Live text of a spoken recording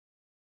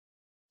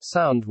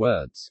Sound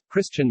Words.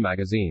 Christian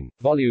Magazine.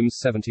 Volumes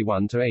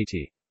 71 to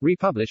 80.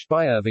 Republished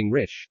by Irving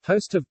Risch,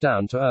 host of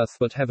Down to Earth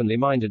but Heavenly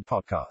Minded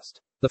podcast.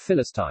 The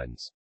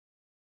Philistines.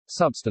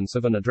 Substance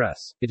of an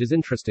address. It is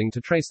interesting to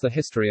trace the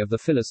history of the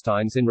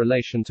Philistines in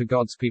relation to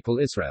God's people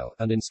Israel,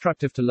 and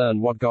instructive to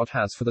learn what God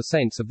has for the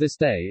saints of this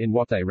day in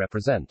what they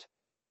represent.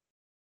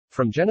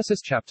 From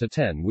Genesis chapter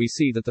 10 we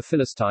see that the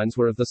Philistines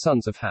were of the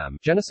sons of Ham,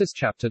 Genesis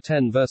chapter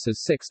 10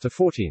 verses 6 to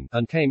 14,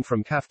 and came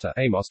from Kaphtor,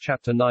 Amos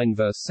chapter 9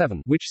 verse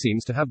 7, which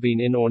seems to have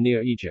been in or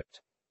near Egypt.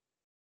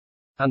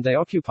 And they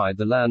occupied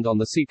the land on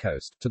the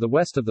seacoast, to the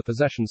west of the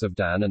possessions of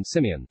Dan and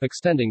Simeon,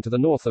 extending to the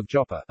north of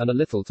Joppa, and a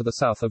little to the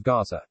south of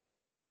Gaza.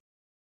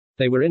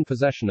 They were in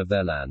possession of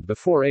their land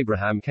before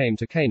Abraham came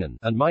to Canaan,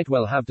 and might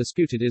well have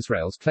disputed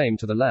Israel's claim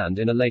to the land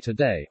in a later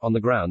day, on the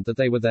ground that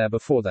they were there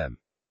before them.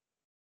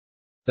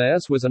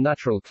 Theirs was a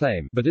natural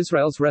claim, but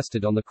Israel's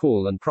rested on the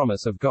call and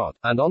promise of God,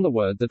 and on the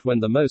word that when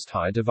the Most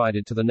High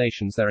divided to the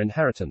nations their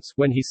inheritance,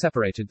 when he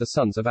separated the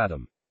sons of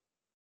Adam,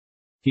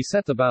 he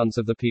set the bounds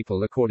of the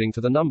people according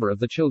to the number of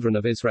the children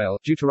of Israel,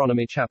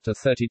 Deuteronomy chapter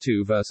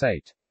 32 verse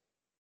 8.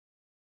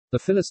 The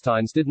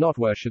Philistines did not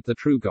worship the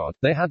true God,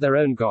 they had their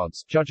own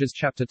gods, Judges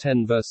chapter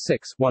 10 verse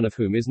 6, one of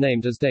whom is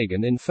named as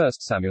Dagon in 1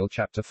 Samuel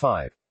chapter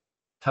 5.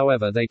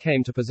 However they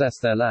came to possess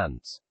their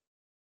lands.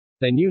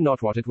 They knew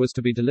not what it was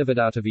to be delivered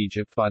out of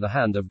Egypt by the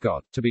hand of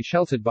God, to be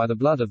sheltered by the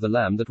blood of the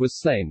Lamb that was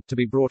slain, to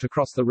be brought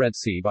across the Red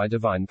Sea by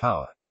divine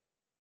power,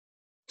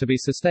 to be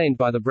sustained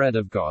by the bread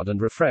of God and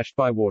refreshed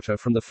by water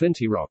from the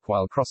flinty rock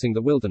while crossing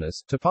the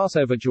wilderness, to pass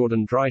over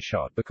Jordan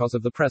dry-shod because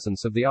of the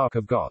presence of the ark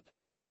of God,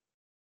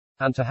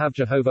 and to have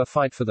Jehovah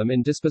fight for them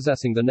in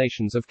dispossessing the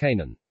nations of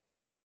Canaan.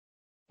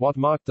 What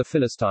marked the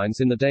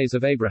Philistines in the days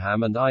of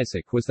Abraham and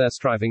Isaac was their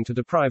striving to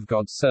deprive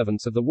God's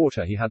servants of the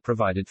water he had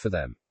provided for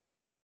them.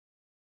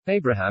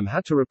 Abraham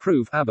had to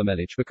reprove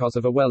Abimelech because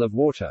of a well of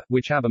water,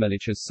 which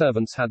Abimelech's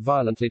servants had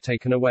violently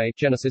taken away,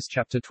 Genesis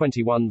chapter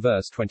 21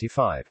 verse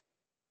 25.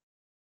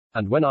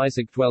 And when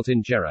Isaac dwelt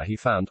in Gerar he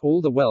found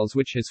all the wells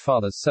which his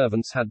father's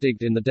servants had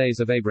digged in the days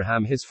of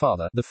Abraham his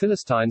father, the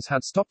Philistines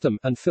had stopped them,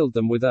 and filled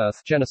them with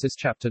earth, Genesis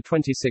chapter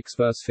 26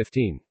 verse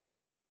 15.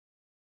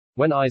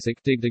 When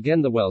Isaac digged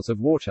again the wells of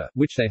water,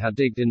 which they had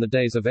digged in the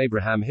days of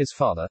Abraham his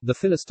father, the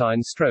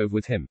Philistines strove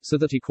with him, so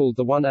that he called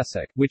the one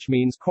Esek, which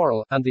means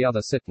quarrel, and the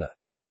other Sitnah,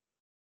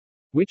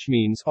 which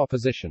means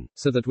opposition,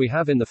 so that we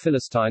have in the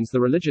Philistines the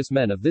religious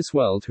men of this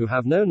world who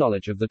have no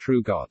knowledge of the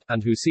true God,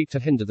 and who seek to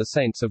hinder the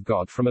saints of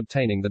God from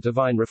obtaining the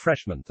divine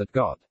refreshment that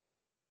God,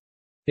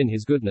 in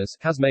his goodness,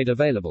 has made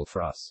available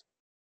for us.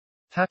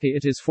 Happy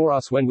it is for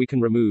us when we can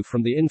remove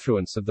from the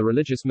influence of the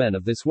religious men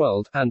of this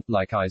world, and,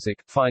 like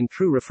Isaac, find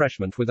true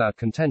refreshment without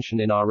contention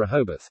in our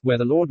Rehoboth, where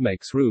the Lord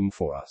makes room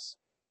for us,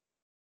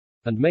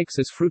 and makes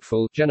us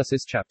fruitful,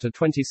 Genesis chapter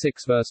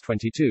 26 verse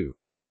 22.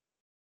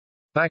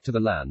 Back to the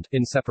land,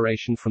 in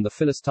separation from the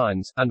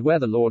Philistines, and where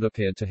the Lord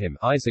appeared to him,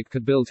 Isaac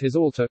could build his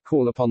altar,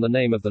 call upon the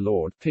name of the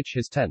Lord, pitch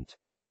his tent,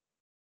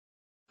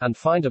 and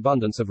find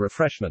abundance of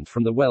refreshment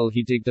from the well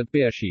he digged at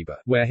Beersheba,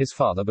 where his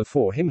father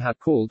before him had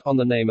called on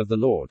the name of the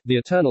Lord, the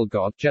eternal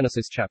God,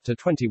 Genesis chapter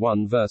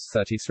 21 verse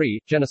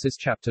 33, Genesis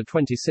chapter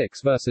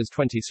 26 verses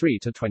 23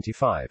 to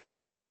 25.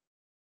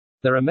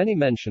 There are many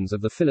mentions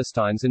of the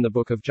Philistines in the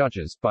book of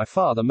Judges, by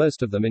far the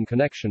most of them in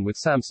connection with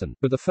Samson,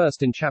 but the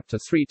first in chapter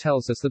 3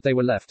 tells us that they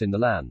were left in the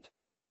land,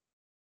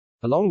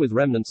 along with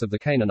remnants of the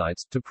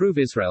Canaanites, to prove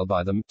Israel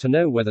by them, to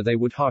know whether they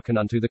would hearken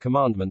unto the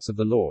commandments of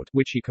the Lord,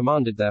 which he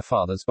commanded their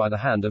fathers by the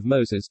hand of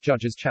Moses,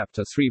 Judges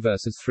chapter 3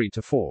 verses 3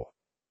 to 4.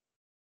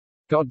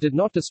 God did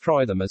not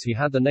destroy them as he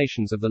had the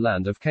nations of the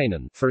land of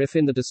Canaan, for if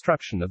in the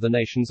destruction of the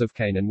nations of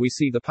Canaan we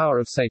see the power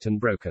of Satan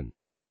broken,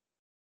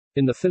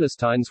 in the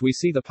Philistines we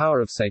see the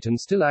power of Satan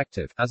still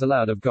active, as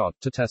allowed of God,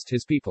 to test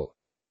his people.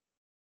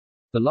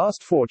 The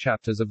last 4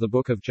 chapters of the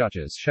book of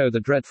Judges show the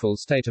dreadful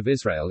state of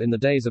Israel in the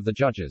days of the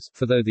judges,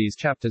 for though these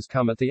chapters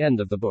come at the end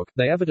of the book,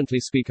 they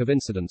evidently speak of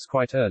incidents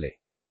quite early.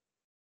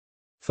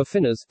 For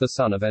Phinehas, the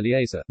son of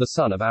Eleazar, the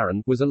son of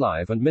Aaron, was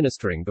alive and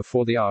ministering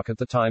before the ark at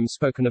the time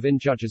spoken of in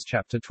Judges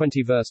chapter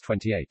 20 verse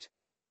 28.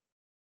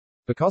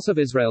 Because of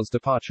Israel's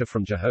departure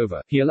from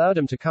Jehovah, he allowed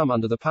them to come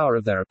under the power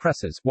of their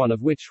oppressors, one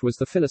of which was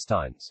the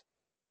Philistines.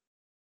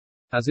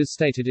 As is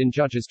stated in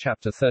Judges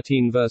chapter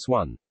 13 verse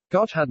 1,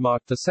 God had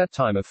marked the set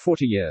time of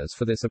 40 years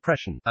for this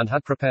oppression, and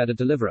had prepared a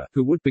deliverer,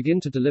 who would begin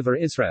to deliver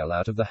Israel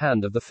out of the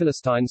hand of the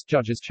Philistines,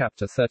 Judges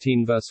chapter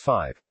 13 verse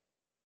 5.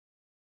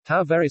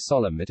 How very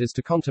solemn it is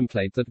to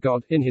contemplate that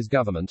God, in his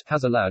government,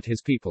 has allowed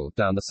his people,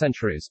 down the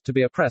centuries, to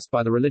be oppressed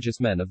by the religious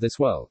men of this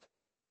world.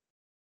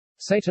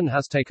 Satan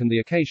has taken the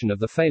occasion of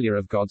the failure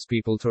of God's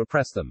people to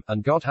oppress them,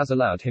 and God has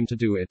allowed him to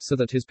do it so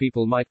that his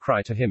people might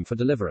cry to him for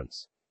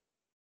deliverance.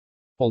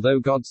 Although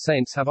God's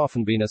saints have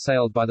often been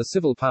assailed by the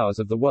civil powers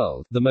of the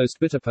world, the most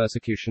bitter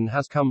persecution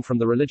has come from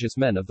the religious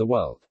men of the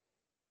world.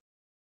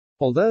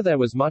 Although there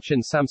was much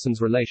in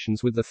Samson's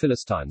relations with the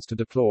Philistines to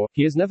deplore,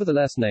 he is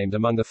nevertheless named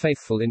among the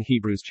faithful in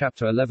Hebrews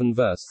chapter 11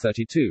 verse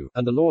 32,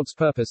 and the Lord's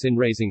purpose in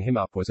raising him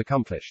up was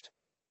accomplished.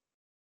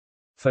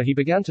 For he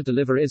began to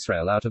deliver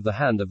Israel out of the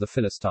hand of the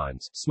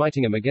Philistines,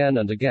 smiting him again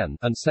and again,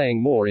 and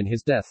saying more in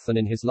his death than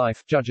in his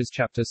life. Judges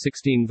chapter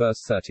 16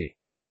 verse 30.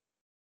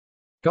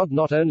 God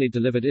not only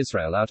delivered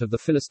Israel out of the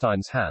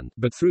Philistines' hand,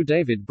 but through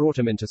David brought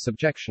him into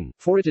subjection,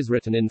 for it is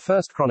written in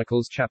 1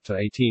 Chronicles chapter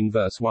 18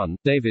 verse 1,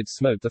 David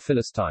smote the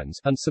Philistines,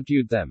 and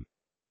subdued them.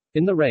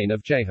 In the reign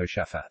of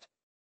Jehoshaphat.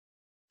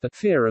 That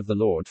fear of the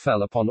Lord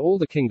fell upon all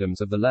the kingdoms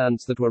of the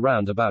lands that were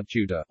round about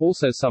Judah.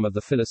 Also some of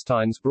the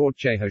Philistines brought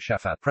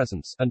Jehoshaphat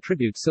presents, and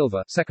tribute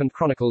silver. 2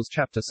 Chronicles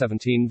chapter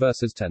 17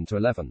 verses 10 to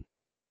 11.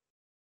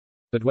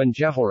 But when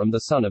Jehoram the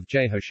son of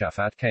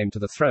Jehoshaphat came to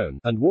the throne,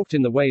 and walked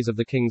in the ways of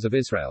the kings of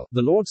Israel,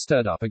 the Lord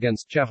stirred up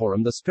against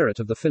Jehoram the spirit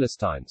of the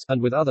Philistines,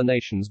 and with other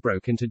nations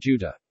broke into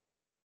Judah,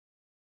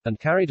 and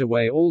carried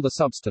away all the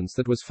substance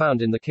that was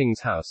found in the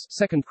king's house.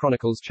 2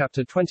 Chronicles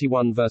chapter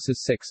 21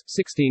 verses 6,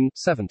 16,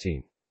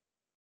 17.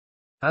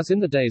 As in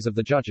the days of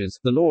the judges,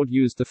 the Lord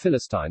used the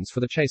Philistines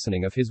for the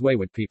chastening of his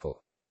wayward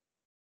people.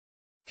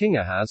 King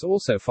Ahaz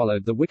also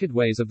followed the wicked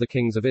ways of the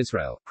kings of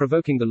Israel,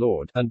 provoking the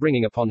Lord, and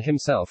bringing upon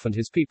himself and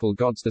his people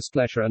God's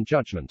displeasure and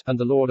judgment, and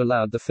the Lord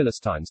allowed the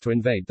Philistines to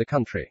invade the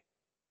country,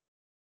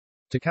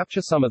 to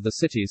capture some of the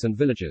cities and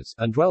villages,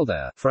 and dwell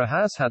there, for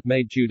Ahaz had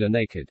made Judah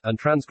naked, and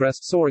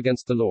transgressed sore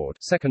against the Lord.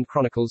 2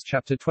 Chronicles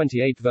chapter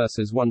 28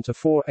 verses 1 to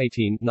 4,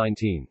 18,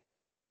 19.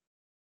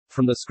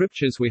 From the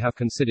scriptures we have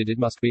considered, it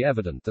must be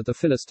evident that the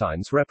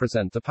Philistines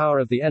represent the power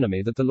of the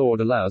enemy that the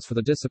Lord allows for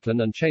the discipline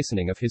and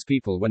chastening of his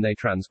people when they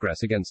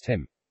transgress against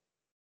him.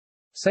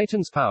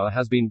 Satan's power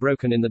has been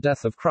broken in the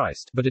death of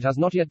Christ, but it has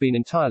not yet been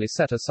entirely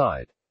set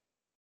aside.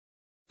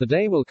 The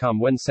day will come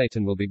when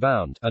Satan will be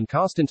bound, and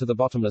cast into the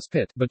bottomless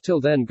pit, but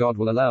till then God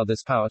will allow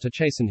this power to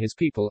chasten his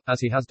people,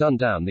 as he has done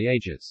down the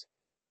ages.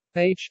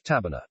 H.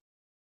 Tabiner.